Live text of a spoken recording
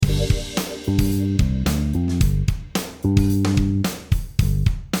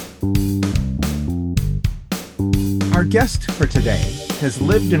guest for today has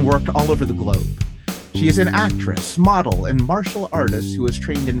lived and worked all over the globe. She is an actress, model, and martial artist who has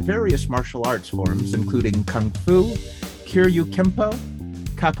trained in various martial arts forms, including Kung Fu, Kiryu Kempo,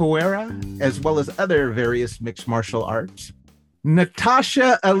 Capoeira, as well as other various mixed martial arts.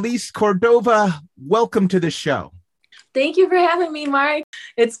 Natasha Elise Cordova, welcome to the show. Thank you for having me, Mark.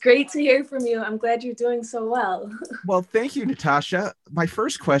 It's great to hear from you. I'm glad you're doing so well. Well, thank you, Natasha. My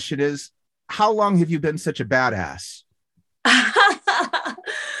first question is, how long have you been such a badass?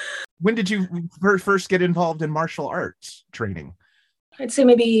 When did you first get involved in martial arts training? I'd say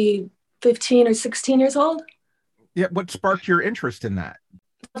maybe 15 or 16 years old. Yeah, what sparked your interest in that?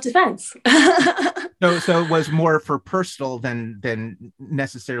 Self-defense. So it was more for personal than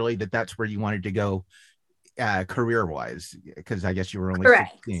necessarily that's where you wanted to go career-wise, because I guess you were only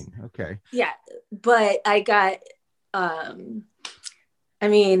Correct. 16. Okay. Yeah, but I got,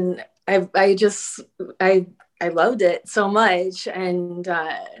 I loved it so much, and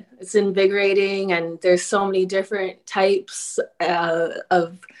it's invigorating, and there's so many different types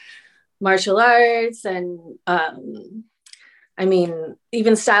of martial arts, and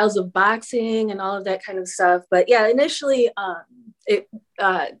even styles of boxing and all of that kind of stuff. But yeah, initially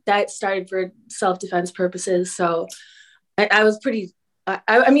that started for self-defense purposes. So I was pretty,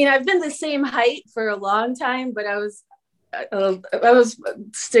 I've been the same height for a long time, but I was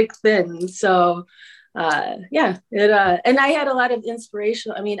stick thin. So and I had a lot of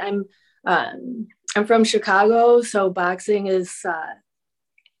inspiration. I'm from Chicago, so boxing is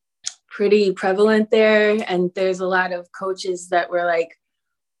pretty prevalent there, and there's a lot of coaches that were like,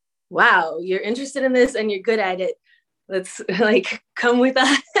 wow, you're interested in this and you're good at it, let's come with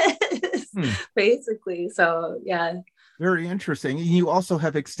us. Basically. So yeah, very interesting. You also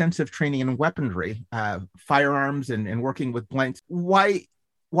have extensive training in weaponry, firearms, and working with blanks. Why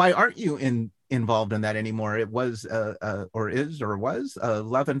aren't you involved in that anymore? It was was a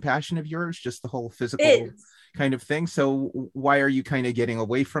love and passion of yours, just the whole physical kind of thing. So why are you kind of getting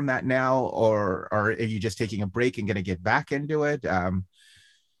away from that now, or are you just taking a break and going to get back into it?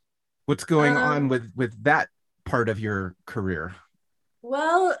 What's going on with that part of your career?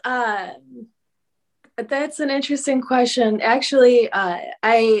 Well, that's an interesting question. Actually,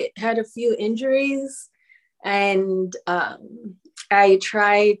 I had a few injuries, and I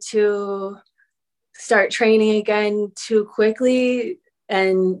tried to start training again too quickly,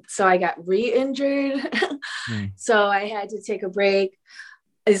 and so I got re-injured. So I had to take a break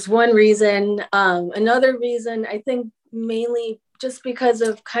is one reason. Another reason, I think mainly just because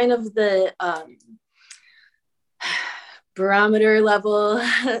of kind of the barometer level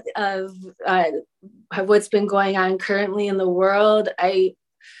of what's been going on currently in the world. I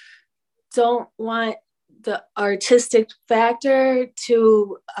don't want the artistic factor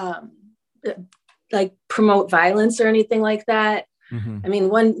to promote violence or anything like that. I mean,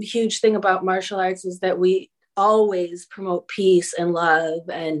 one huge thing about martial arts is that we always promote peace and love,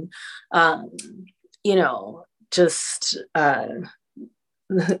 and that's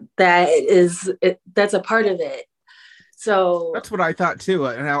a part of it. So that's what I thought too.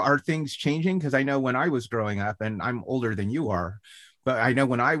 Now, are things changing? Because I know when I was growing up, and I'm older than you are, but I know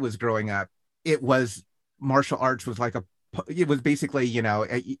when I was growing up, it was martial arts was it was basically,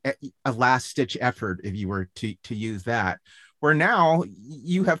 a last stitch effort if you were to use that. Where now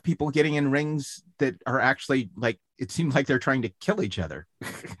you have people getting in rings that are actually it seems like they're trying to kill each other.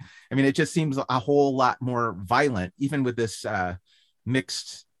 I mean, it just seems a whole lot more violent, even with this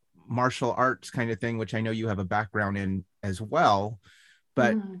mixed martial arts kind of thing, which I know you have a background in as well.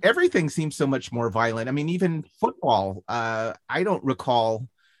 But everything seems so much more violent. I mean, even football, I don't recall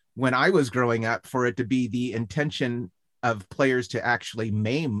when I was growing up for it to be the intention of players to actually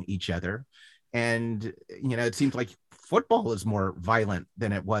maim each other. And, it seems like football is more violent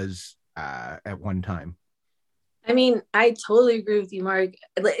than it was at one time. I mean, I totally agree with you, Mark.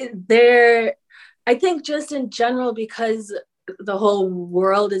 I think just in general, because the whole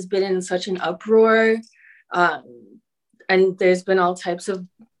world has been in such an uproar, and there's been all types of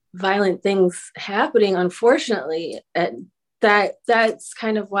violent things happening, unfortunately, and that's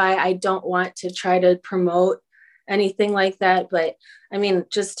kind of why I don't want to try to promote anything like that. But I mean,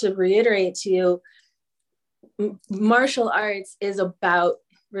 just to reiterate to you, martial arts is about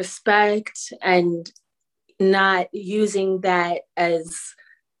respect and not using that as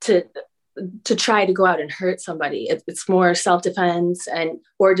to try to go out and hurt somebody. It's more self-defense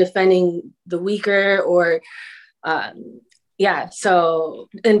or defending the weaker, or so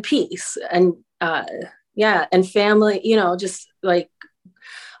in peace and and family, just like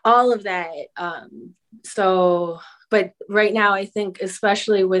all of that. But right now, I think,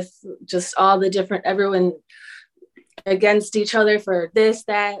 especially with just all the different, everyone against each other for this,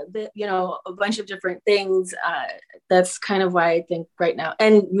 that, you know, a bunch of different things. That's kind of why I think right now,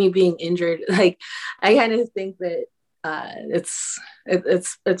 and me being injured, like I kind of think that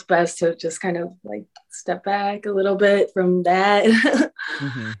it's best to just kind of like step back a little bit from that.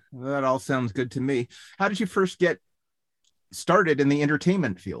 Mm-hmm. Well, that all sounds good to me. How did you first get started in the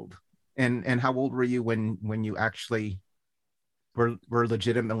entertainment field, and how old were you when you actually were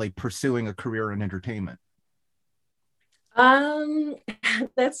legitimately pursuing a career in entertainment? Um,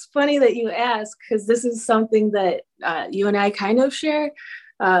 that's funny that you ask, because this is something that you and I kind of share.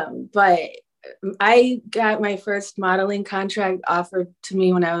 But I got my first modeling contract offered to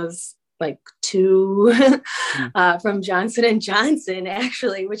me when I was like 2 Mm. from Johnson and Johnson,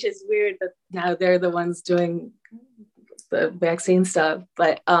 actually, which is weird that now they're the ones doing the vaccine stuff.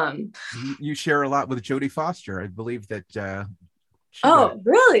 But You share a lot with Jodie Foster. I believe that she got oh,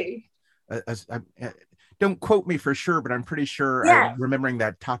 really? don't quote me for sure, but I'm pretty sure Yeah. I'm remembering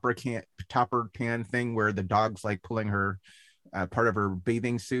that topper can thing where the dog's like pulling her part of her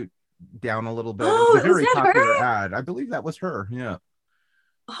bathing suit down a little bit. It was a Oh, is very that her? popular ad. I believe that was her. Yeah.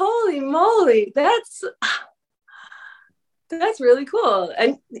 Holy moly, that's really cool.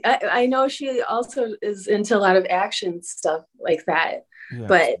 And I know she also is into a lot of action stuff like that. Yeah.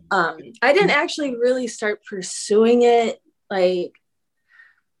 But I didn't actually really start pursuing it. Like,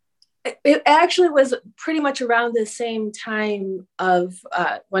 it actually was pretty much around the same time of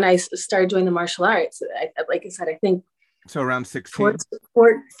when I started doing the martial arts. Like I said, I think So around 16.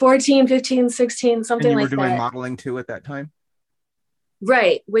 14, 15, 16, And something you were like doing that. modeling too at that time?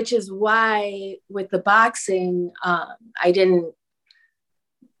 Right. Which is why with the boxing, I didn't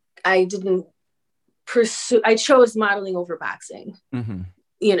pursue, I chose modeling over boxing, Mm-hmm.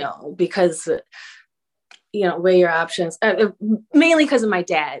 you know, because, you know, weigh your options, mainly because of my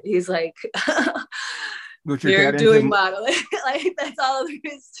dad. He's like, Was your you're dad doing into? modeling. Like, that's all there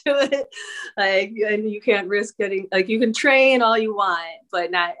is to it. Like, and you can't risk getting, like, you can train all you want, but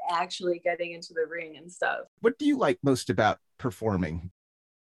not actually getting into the ring and stuff. What do you like most about performing?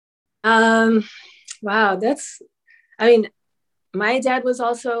 Um, wow, I mean, my dad was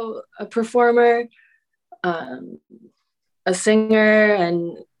also a performer, um, a singer,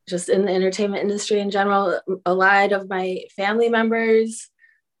 and just in the entertainment industry in general. A lot of my family members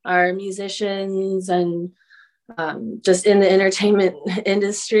are musicians and just in the entertainment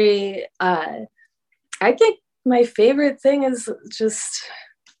industry. I think my favorite thing is just,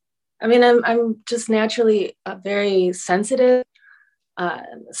 I mean, I'm just naturally very sensitive.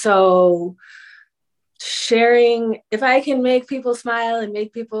 So sharing, if I can make people smile and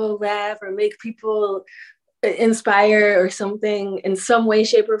make people laugh or make people inspire or something in some way,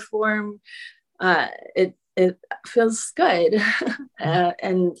 shape, or form, it feels good.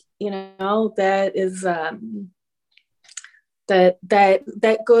 And you know, that is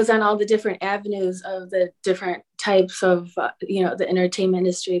that goes on all the different avenues of the different types of you know, the entertainment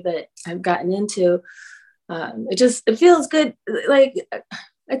industry that I've gotten into. It feels good. Like,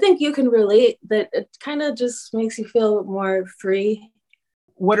 I think you can relate, that it kind of just makes you feel more free.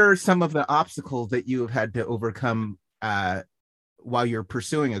 What are some of the obstacles that you have had to overcome while you're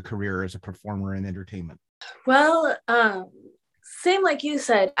pursuing a career as a performer in entertainment? Well, same like you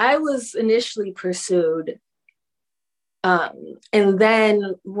said, I was initially pursued. And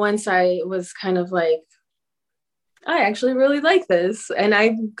then once I was kind of like, I actually really like this and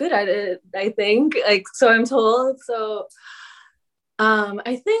I'm good at it, I think. Like, so I'm told. So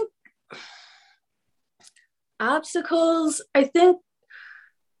I think obstacles, I think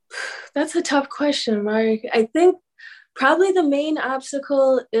that's a tough question, Mark. I think probably the main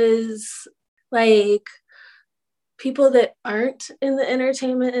obstacle is like people that aren't in the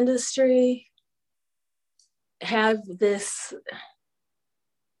entertainment industry have this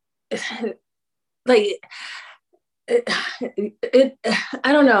like it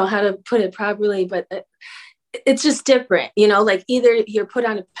I don't know how to put it properly, but it's just different, you know, like either you're put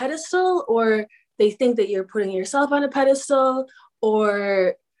on a pedestal or they think that you're putting yourself on a pedestal,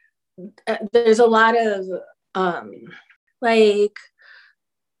 or there's a lot of um like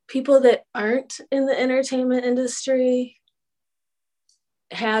people that aren't in the entertainment industry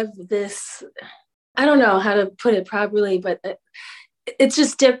have this, I don't know how to put it properly, but it's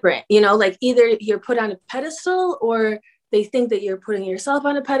just different, you know, like either you're put on a pedestal or they think that you're putting yourself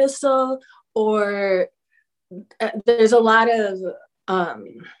on a pedestal, or there's a lot of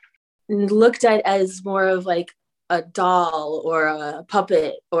looked at as more of like a doll or a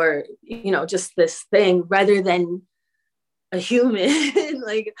puppet or, you know, just this thing rather than a human.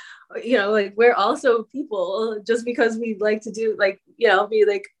 Like, you know, like we're also people, just because we like to do, like, you know, be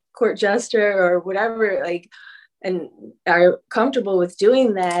like court jester or whatever. Like, and are comfortable with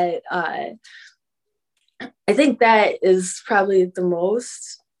doing that, I think that is probably the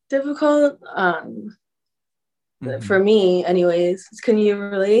most difficult, for me anyways. Can you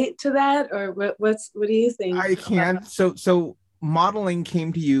relate to that, or what do you think I can. So modeling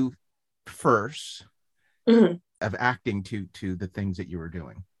came to you first, of acting to the things that you were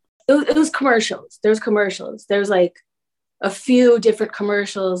doing. It was commercials. There's like a few different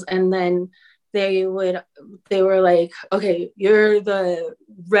commercials, and then they were like, okay, you're the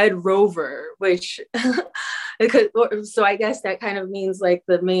Red Rover, which so I guess that kind of means like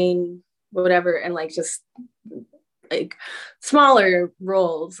the main whatever, and like just like smaller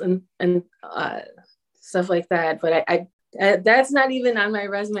roles and stuff like that. But I that's not even on my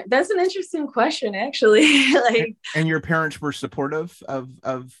resume. That's an interesting question, actually. Like, and your parents were supportive of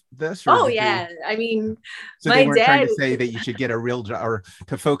this? Or oh yeah, I mean, so they weren't trying to say that you should get a real job, or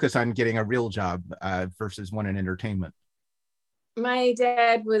to focus on getting a real job versus one in entertainment? My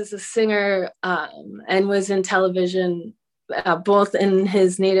dad was a singer, and was in television, both in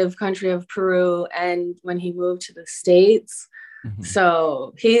his native country of Peru and when he moved to the States.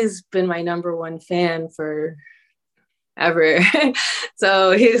 So he's been my number one fan for ever.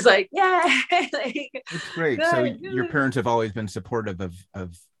 So he was like, yeah. Like, it's great. Good. So your parents have always been supportive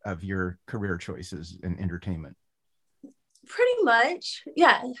of your career choices in entertainment? Pretty much,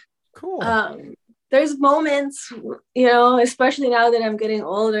 yeah. Cool. There's moments, especially now that I'm getting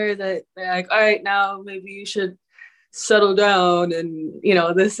older, that they're like, all right, now maybe you should settle down and,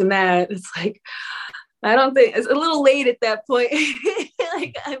 this and that. It's like, I don't think it's a little late at that point.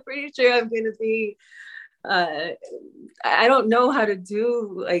 Like, I'm pretty sure I'm going to be, I don't know how to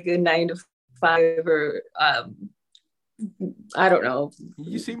do like a 9 to 5 or, I don't know.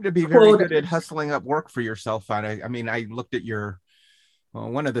 You seem to be very good at hustling up work for yourself. I mean, I looked at your,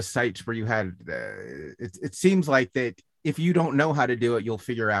 one of the sites where you had, it seems like that if you don't know how to do it, you'll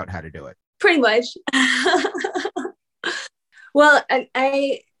figure out how to do it. Pretty much. Well,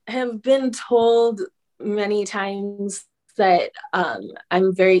 I have been told many times that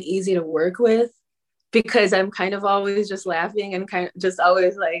I'm very easy to work with, because I'm kind of always just laughing and kind of just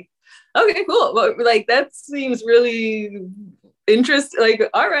always like, okay, cool. Well, like, that seems really interesting. Like,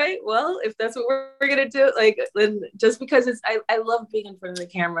 all right, well, if that's what we're gonna do, like, then just because I love being in front of the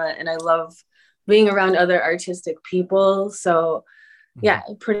camera, and I love being around other artistic people. So yeah,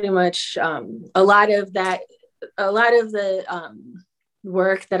 pretty much a lot of the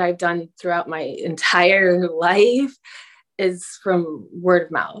work that I've done throughout my entire life is from word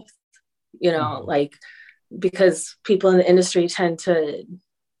of mouth, like, because people in the industry tend to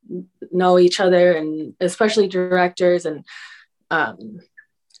know each other, and especially directors. And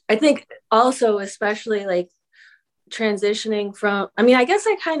I think also, especially like transitioning from, I guess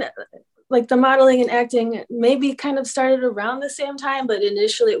I kind of like the modeling and acting maybe kind of started around the same time, but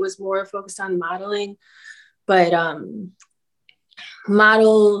initially it was more focused on modeling. But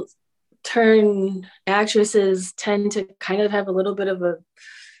model turn actresses tend to kind of have a little bit of a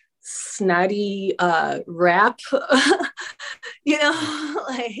snotty rap, like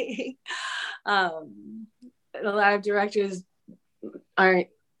a lot of directors aren't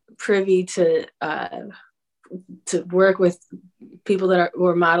privy to work with people that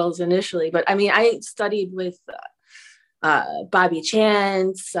were models initially. But I studied with Bobby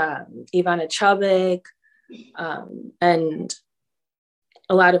Chance, Ivana Chavez, and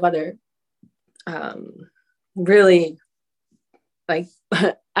a lot of other really, like,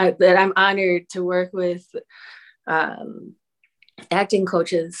 that I'm honored to work with, acting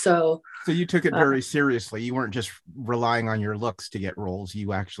coaches. So you took it very seriously. You weren't just relying on your looks to get roles. You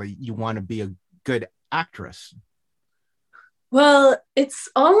want to be a good actress. Well, it's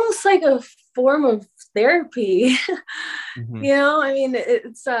almost like a form of therapy.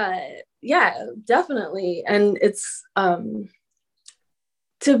 It's yeah, definitely. And it's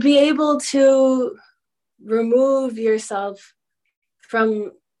to be able to remove yourself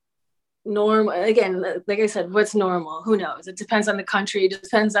from norm. Again, like I said, what's normal? Who knows? It depends on the country, it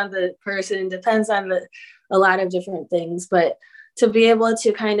depends on the person, depends on a lot of different things. But to be able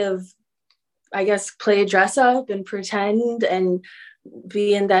to kind of, I guess, play dress up and pretend and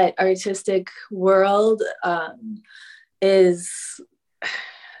be in that artistic world, it's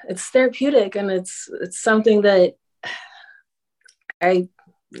therapeutic, and it's something that I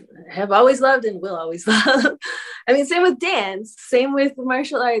have always loved and will always love. Same with dance, same with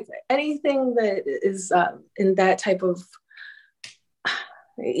martial arts, anything that is in that type of,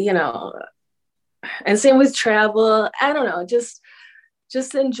 and same with travel. I don't know, just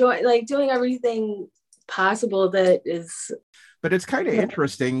enjoy, like, doing everything possible that is. But it's kind of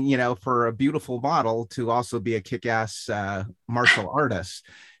interesting, for a beautiful model to also be a kick-ass martial artist.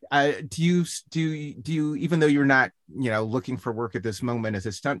 Do you, even though you're not, looking for work at this moment as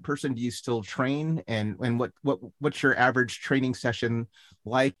a stunt person, do you still train? And what's your average training session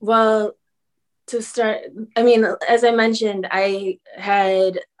like? Well, to start, I mean, as I mentioned, I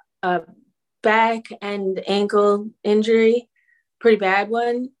had a back and ankle injury, pretty bad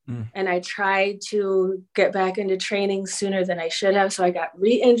one. And I tried to get back into training sooner than I should have. So I got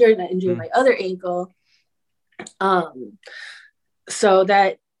re-injured and I injured my other ankle. So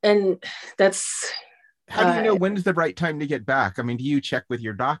that's how do you know when's the right time to get back? I mean, do you check with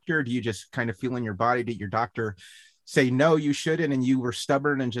your doctor? Do you just kind of feel in your body? Did your doctor say, no, you shouldn't, and you were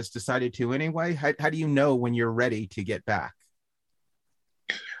stubborn and just decided to anyway? How do you know when you're ready to get back?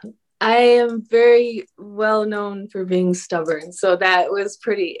 I am very well known for being stubborn, so that was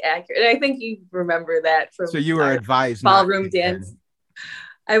pretty accurate. I think you remember that from. So you were advised ballroom dance.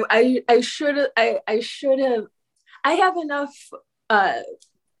 I should have. I have enough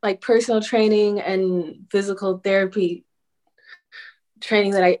like personal training and physical therapy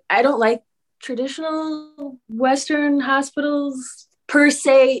training that I don't like traditional Western hospitals per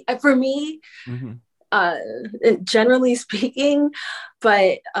se for me. Generally speaking,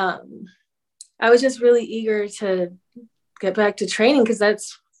 but I was just really eager to get back to training because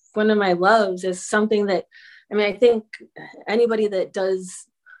that's one of my loves. Is something that, I mean, I think anybody that does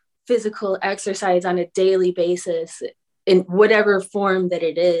physical exercise on a daily basis in whatever form that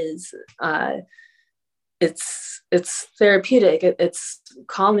it is, it's therapeutic, it's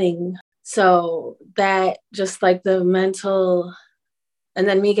calming. So that, just like the mental, and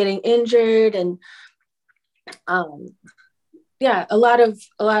then me getting injured, and yeah, a lot of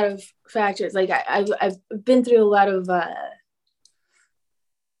factors. Like I've been through a lot of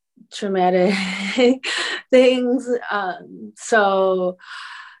traumatic things. So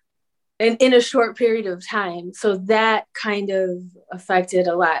in a short period of time. So that kind of affected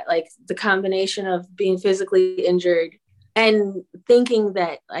a lot, like the combination of being physically injured and thinking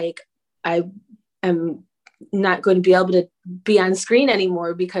that like I am not going to be able to be on screen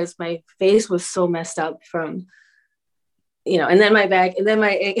anymore because my face was so messed up from, and then my back, and then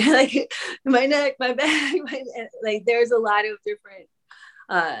my like my neck, my back, like there's a lot of different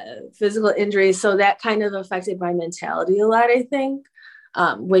physical injuries. So that kind of affected my mentality a lot, I think,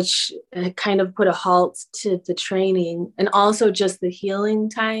 which kind of put a halt to the training and also just the healing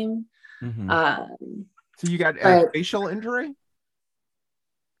time. So you got a facial injury?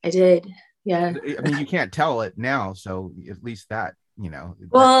 I did. Yeah. I mean, you can't tell it now, so at least that,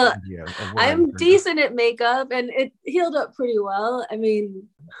 Well, I'm decent at makeup and it healed up pretty well. I mean,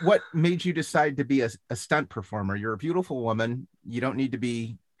 what made you decide to be a stunt performer? You're a beautiful woman. You don't need to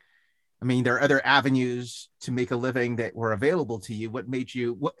be, I mean, there are other avenues to make a living that were available to you. What made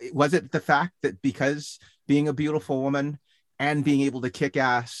you, was it the fact that because being a beautiful woman and being able to kick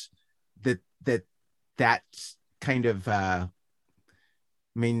ass, that's kind of, I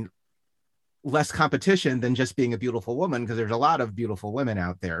mean, less competition than just being a beautiful woman, because there's a lot of beautiful women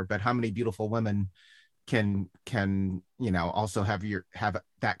out there, but how many beautiful women can also have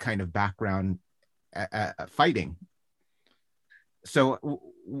that kind of background fighting? So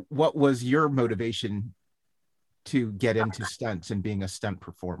what was your motivation to get into stunts and being a stunt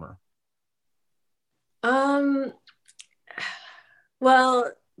performer?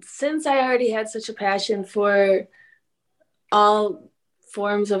 Well, since I already had such a passion for all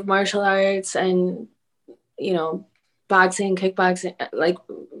forms of martial arts and boxing, kickboxing, like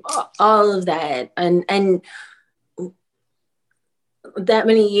all of that, and that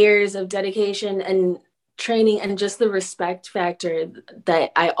many years of dedication and training, and just the respect factor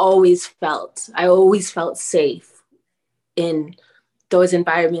that I always felt safe in those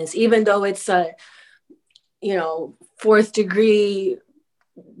environments, even though it's a fourth degree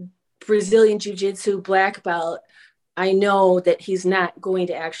Brazilian jiu-jitsu black belt. I know that he's not going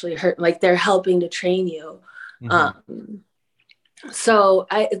to actually hurt, like they're helping to train you. So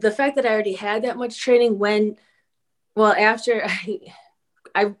the fact that I already had that much training after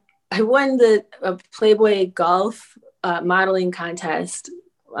I won the Playboy golf modeling contest.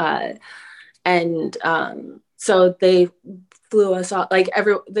 And so they flew us all,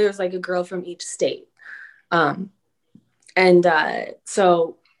 there's like a girl from each state. So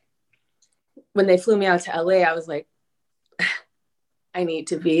when they flew me out to LA, I was like, I need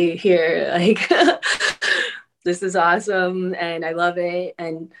to be here. Like, this is awesome. And I love it.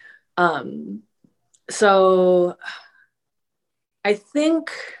 And so I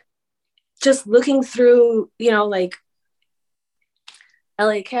think just looking through, like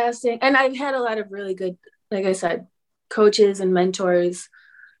LA casting, and I've had a lot of really good, like I said, coaches and mentors.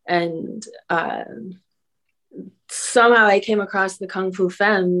 And somehow I came across the Kung Fu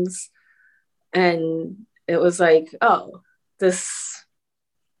Femmes, and it was like, oh, this,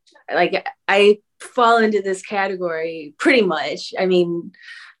 like, I fall into this category pretty much. I mean,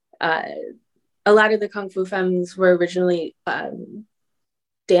 a lot of the Kung Fu Femmes were originally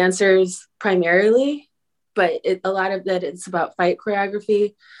dancers primarily, but a lot of that, it's about fight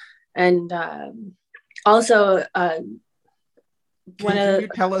choreography. And also, can you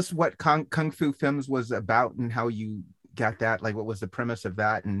tell us what Kung Fu Femmes was about and how you got that? Like, what was the premise of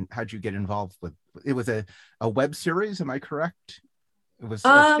that, and how'd you get involved with it? Was a web series, am I correct? It was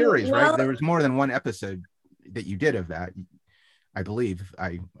a series, right? There was more than one episode that you did of that, I believe.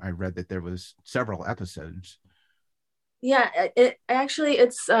 I read that there was several episodes. Yeah, it actually,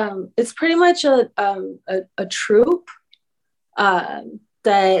 it's pretty much a troupe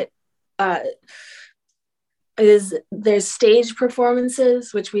that there's stage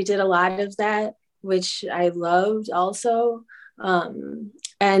performances, which we did a lot of that, which I loved also.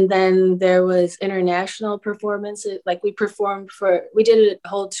 And then there was international performances. Like we did a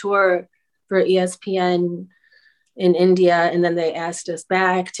whole tour for ESPN in India, and then they asked us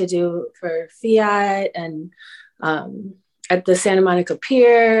back to do for Fiat, and at the Santa Monica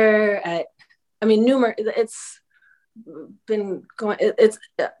Pier, it's been going,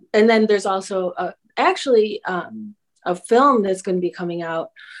 and then there's also actually a film that's going to be coming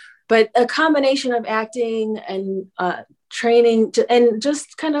out, but a combination of acting and training and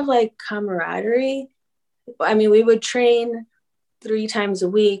just kind of like camaraderie. I mean, we would train 3 times a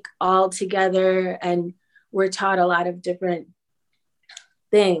week all together, and we're taught a lot of different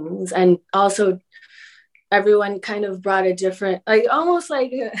things. And also everyone kind of brought a different, like almost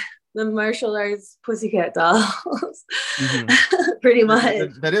like the martial arts Pussycat Dolls. Mm-hmm. Pretty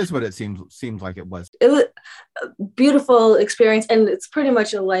much. That is what it seemed like it was. It was a beautiful experience, and it's pretty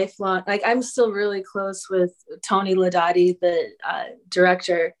much a lifelong, like I'm still really close with Tony Ladotti, the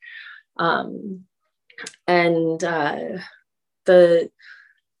director. I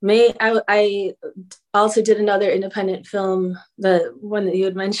also did another independent film, the one that you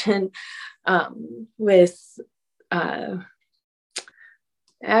had mentioned, with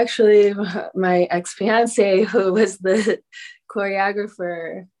actually my ex-fiance, who was the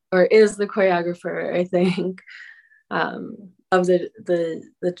choreographer, or is the choreographer, I think, of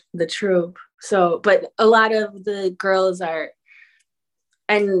the troupe. So, but a lot of the girls are,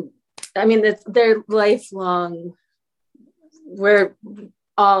 and I mean, they're lifelong. We're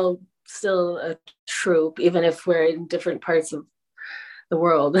all still a troupe, even if we're in different parts of the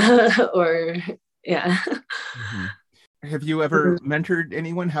world. Or yeah. Mm-hmm. Have you ever mentored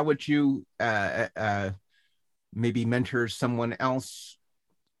anyone? How would you maybe mentor someone else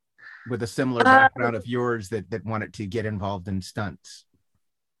with a similar background of yours that wanted to get involved in stunts?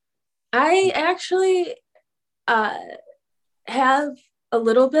 I actually have a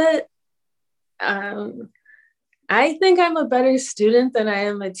little bit. I think I'm a better student than I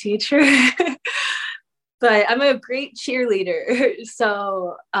am a teacher, but I'm a great cheerleader.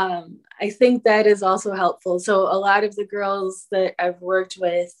 So I think that is also helpful. So a lot of the girls that I've worked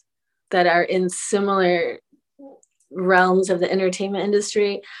with that are in similar realms of the entertainment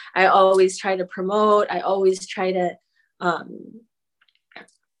industry, I always try to promote. I always try to,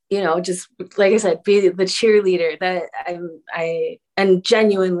 just like I said, be the cheerleader that I am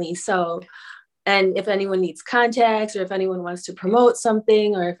genuinely so. And if anyone needs contacts, or if anyone wants to promote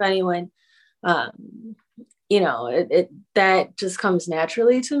something, or if anyone, that just comes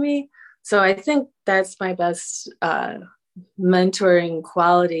naturally to me. So I think that's my best mentoring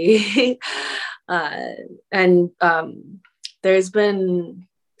quality. There's been,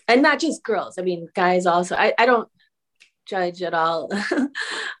 and not just girls, I mean, guys also. I don't judge at all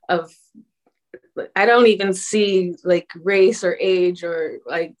I don't even see like race or age or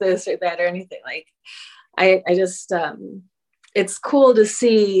like this or that or anything. Like I just, it's cool to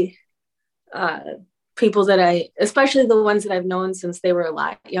see people that especially the ones that I've known since they were a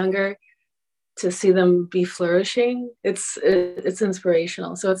lot younger, to see them be flourishing. It's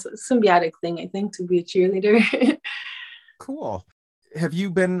inspirational. So it's a symbiotic thing, I think, to be a cheerleader. Cool. Have you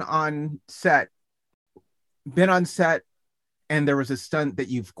been on set and there was a stunt that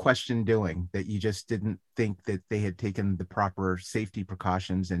you've questioned doing, that you just didn't think that they had taken the proper safety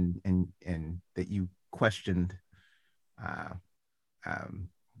precautions, and that you questioned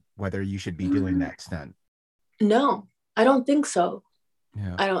whether you should be doing that stunt? No, I don't think so.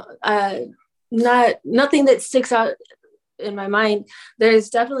 Yeah. I don't, nothing that sticks out in my mind. There's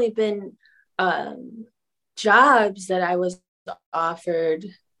definitely been jobs that I was offered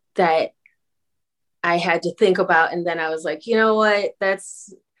that I had to think about. And then I was like, you know what,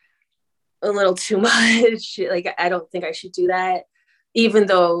 that's a little too much. Like, I don't think I should do that, even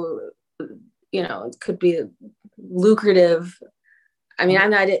though, it could be lucrative. I mean,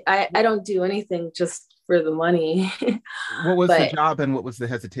 I don't do anything just for the money. What was the But job and what was the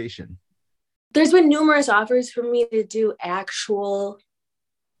hesitation? there's been numerous offers for me to do actual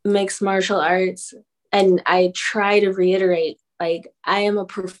mixed martial arts. And I try to reiterate, like, I am a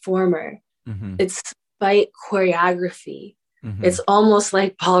performer. Mm-hmm. It's fight choreography. Mm-hmm. It's almost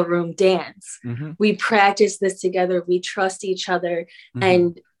like ballroom dance. Mm-hmm. We practice this together. We trust each other, Mm-hmm.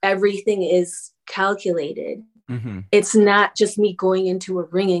 and everything is calculated. Mm-hmm. It's not just me going into a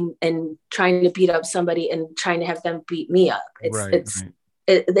ring and trying to beat up somebody and trying to have them beat me up.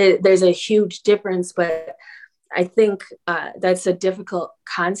 There's a huge difference, but I think that's a difficult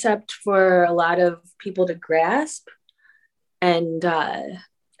concept for a lot of people to grasp. And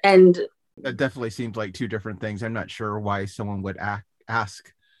That definitely seems like two different things. I'm not sure why someone would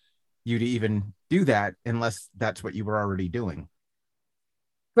ask you to even do that unless that's what you were already doing.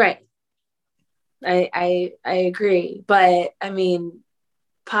 Right. I agree. But I mean,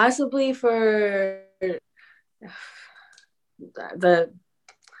 possibly for the,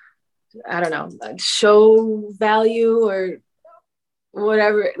 I don't know, show value or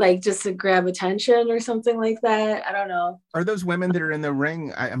whatever, like just to grab attention or something like that. I don't know. Are those women that are in the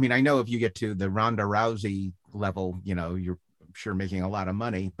ring? I mean, I know if you get to the Ronda Rousey level, you're sure making a lot of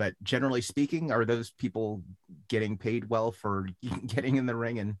money, but generally speaking, are those people getting paid well for getting in the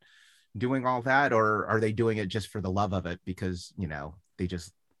ring and doing all that? Or are they doing it just for the love of it because, they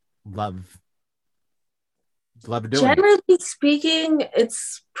just love doing Generally speaking,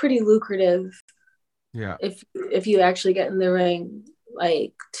 it's pretty lucrative. Yeah. If you actually get in the ring,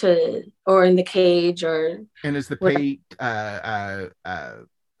 like or in the cage or. And is the pay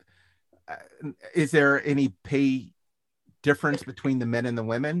is there any pay difference between the men and the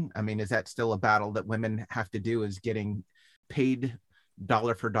women? I mean, is that still a battle that women have to do, is getting paid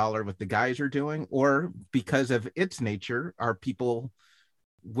dollar for dollar what the guys are doing? Or because of its nature, are people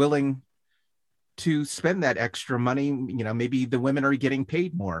willing to spend that extra money? Maybe the women are getting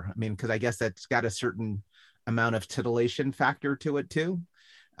paid more. I mean, because I guess that's got a certain amount of titillation factor to it too,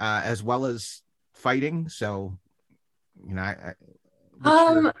 as well as fighting. So,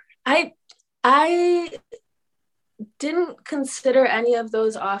 I didn't consider any of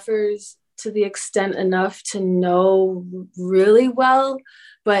those offers to the extent enough to know really well,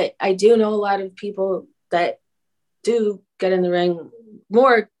 but I do know a lot of people that do get in the ring,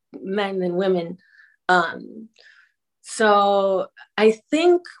 more men than women. So I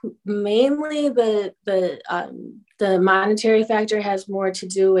think mainly the monetary factor has more to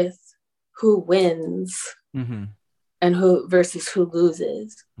do with who wins, mm-hmm. and who versus who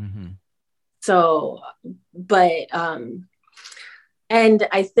loses. Mm-hmm. So, but and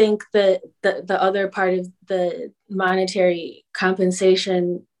I think that the other part of the monetary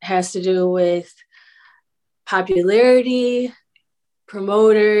compensation has to do with popularity,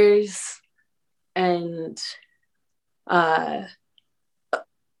 promoters, and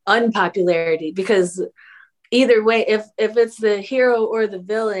unpopularity. Because either way, if it's the hero or the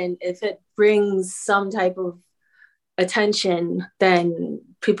villain, if it brings some type of attention, then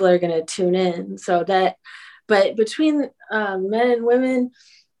people are going to tune in. So that, but between men and women,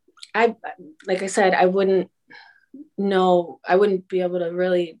 like I said, I wouldn't be able to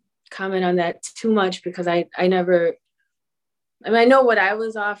really comment on that too much, because I never, I mean, I know what I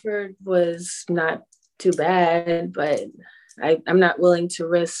was offered was not too bad, but I'm not willing to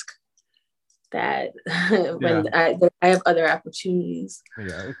risk that when I have other opportunities.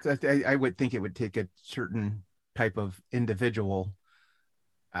 Yeah, I would think it would take a certain type of individual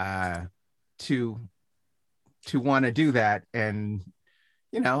to want to do that. And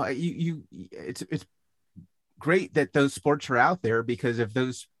it's great that those sports are out there, because if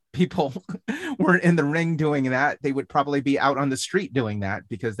those people weren't in the ring doing that, they would probably be out on the street doing that,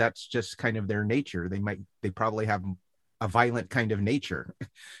 because that's just kind of their nature. They probably have a violent kind of nature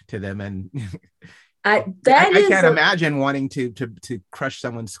to them. And I can't imagine wanting to crush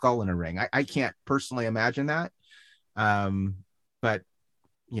someone's skull in a ring. I can't personally imagine that. But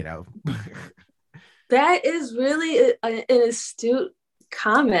that is really an astute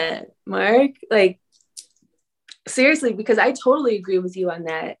comment, Mark. Like, seriously, because I totally agree with you on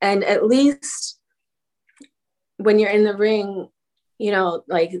that. And at least when you're in the ring,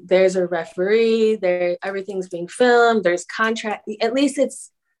 like, there's a referee, everything's being filmed, there's contract. At least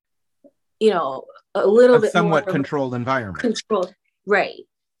it's, a little bit somewhat more controlled environment. Controlled, right?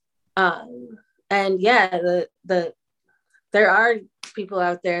 And yeah, there are people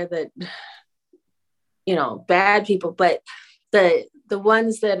out there that bad people, but the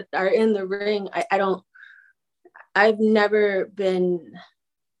ones that are in the ring, I've never been,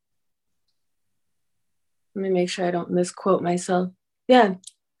 let me make sure I don't misquote myself. Yeah.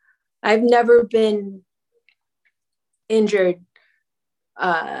 I've never been injured,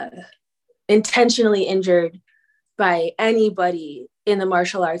 intentionally injured by anybody in the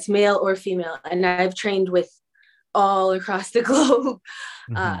martial arts, male or female. And I've trained with all across the globe.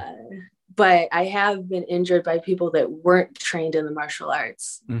 But I have been injured by people that weren't trained in the martial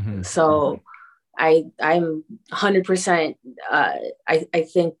arts. So I'm 100%, I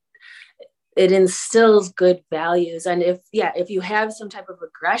think it instills good values. And if you have some type of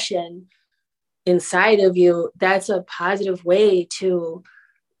aggression inside of you, that's a positive way to,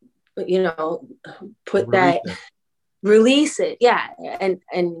 release it. Yeah.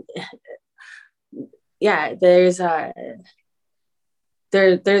 And yeah, there's a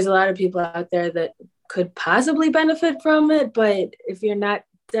lot of people out there that could possibly benefit from it, but if you're not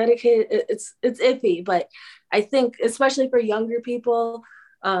dedicated, it's iffy. But I think especially for younger people,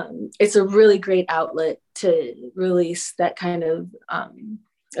 it's a really great outlet to release that kind of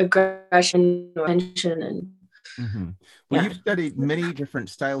aggression or tension. And Well, you've studied many different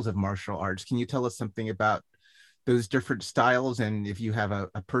styles of martial arts. Can you tell us something about those different styles, and if you have a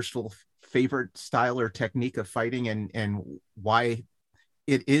personal favorite style or technique of fighting, and why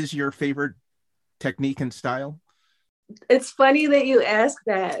it is your favorite technique and style? It's funny that you ask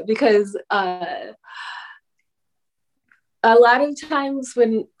that, because a lot of times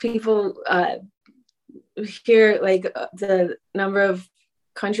when people hear like the number of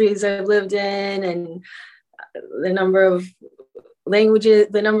countries I've lived in and the number of languages,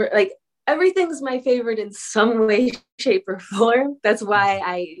 like everything's my favorite in some way, shape, or form. That's why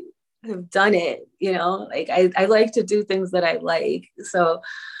I have done it, like I like to do things that I like. So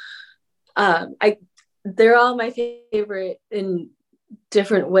they're all my favorite in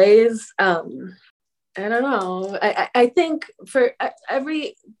different ways. I don't know. I think for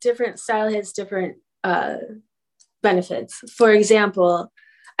every different style has different benefits. For example,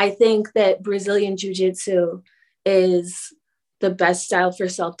 I think that Brazilian Jiu-Jitsu is the best style for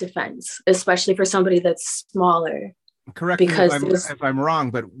self-defense, especially for somebody that's smaller. Correct me if I'm wrong,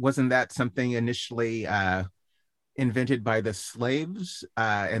 but wasn't that something initially invented by the slaves,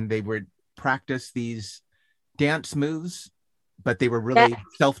 and they would practice these dance moves, but they were really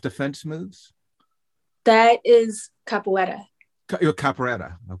self-defense moves? That is capoeira.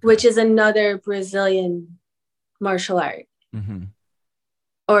 Capoeira, okay. Which is another Brazilian martial art,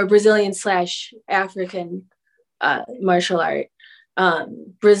 or Brazilian/African martial art.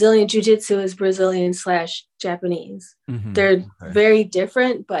 Brazilian Jiu-Jitsu is Brazilian/Japanese. They're very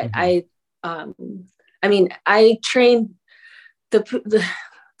different, but I trained the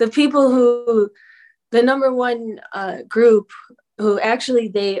people who, the number one group who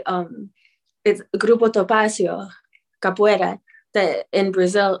actually it's Grupo Topacio, Capoeira, that in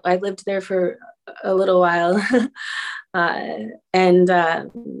Brazil. I lived there for a little while. And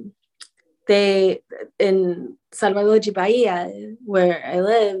they, in Salvador de Bahia, where I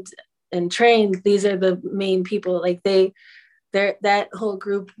lived and trained, these are the main people. Like that whole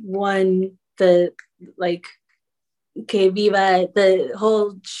group won the, like, Que Viva, the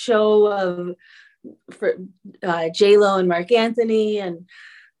whole show of for J-Lo and Mark Anthony, and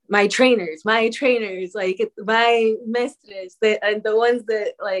my trainers, like my mestres, and the ones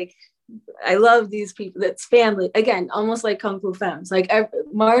that, like, I love these people. That's family. Again, almost like Kung Fu Femmes, like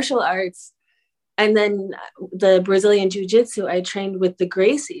martial arts. And then the Brazilian Jiu-Jitsu, I trained with the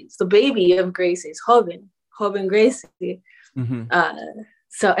Gracies, the baby of Gracie's, Robin Gracie.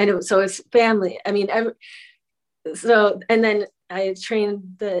 So it's family. I mean, and then I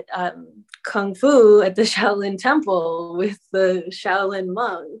trained the Kung Fu at the Shaolin Temple with the Shaolin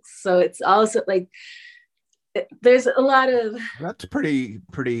monks. So it's also like, there's a lot of... That's pretty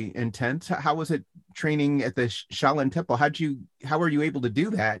intense. How was it training at the Shaolin Temple? How were you able to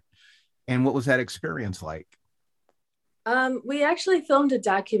do that? And what was that experience like? We actually filmed a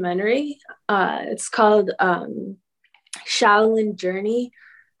documentary. It's called Shaolin Journey.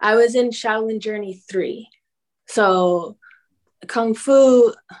 I was in Shaolin Journey 3. So Kung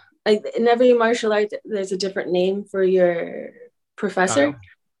Fu, like in every martial art, there's a different name for your professor.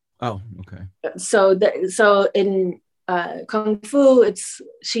 Oh, okay. So in Kung Fu, it's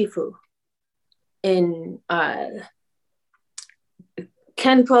Shifu. In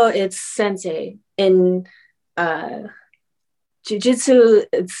Kenpo, it's Sensei. In Jiu-Jitsu,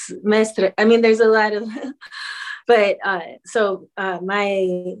 it's Mestre. I mean, there's a lot of... But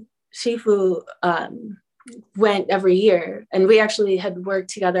my Shifu went every year, and we actually had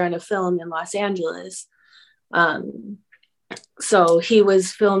worked together on a film in Los Angeles. So he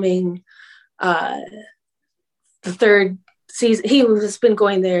was filming the third season. He has been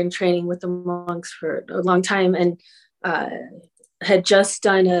going there and training with the monks for a long time, and had just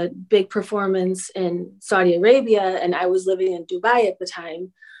done a big performance in Saudi Arabia, and I was living in Dubai at the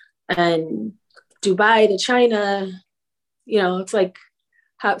time. And Dubai to China, it's like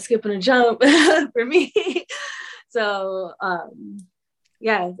hop, skip, and a jump for me. So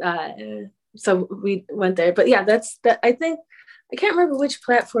yeah, so we went there. But yeah, that's that. I think I can't remember which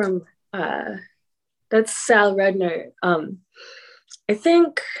platform. That's Sal Redner. I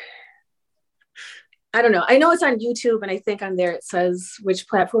think, I don't know. I know it's on YouTube, and I think on there it says which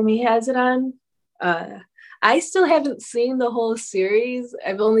platform he has it on. I still haven't seen the whole series.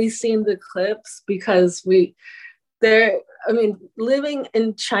 I've only seen the clips because living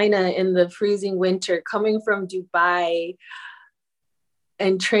in China in the freezing winter, coming from Dubai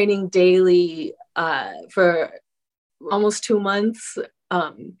and training daily for almost 2 months.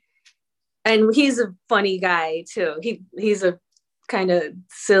 And he's a funny guy too. He's a kind of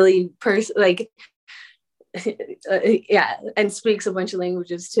silly person, like, yeah, and speaks a bunch of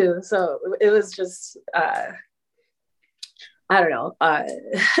languages too. So it was just, I don't know.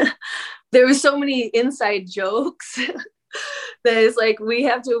 There were so many inside jokes that it's like we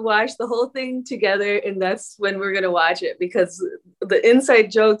have to watch the whole thing together, and that's when we're gonna watch it, because the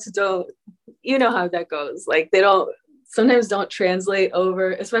inside jokes don't, you know how that goes. Like they sometimes don't translate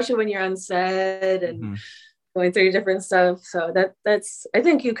over, especially when you're on set and going through different stuff. So that's I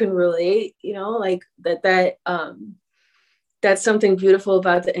think you can relate, like that's something beautiful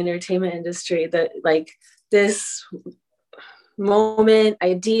about the entertainment industry, that like this moment,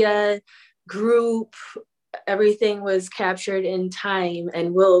 idea, group, everything was captured in time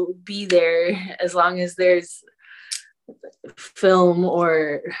and will be there as long as there's film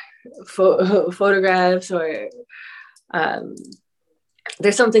or photographs, or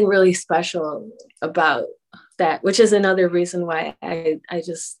there's something really special about that, which is another reason why I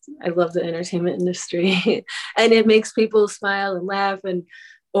love the entertainment industry. And it makes people smile and laugh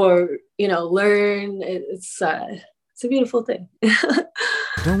or learn. It's a beautiful thing.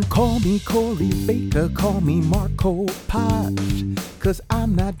 Don't call me Corey Baker, call me Marco Paz, 'cause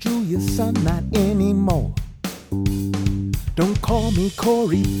I'm not Julia's son, not anymore. Don't call me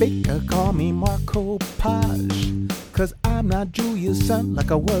Corey Baker, call me Marco Paz, 'cause I'm not Julia's son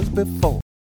like I was before.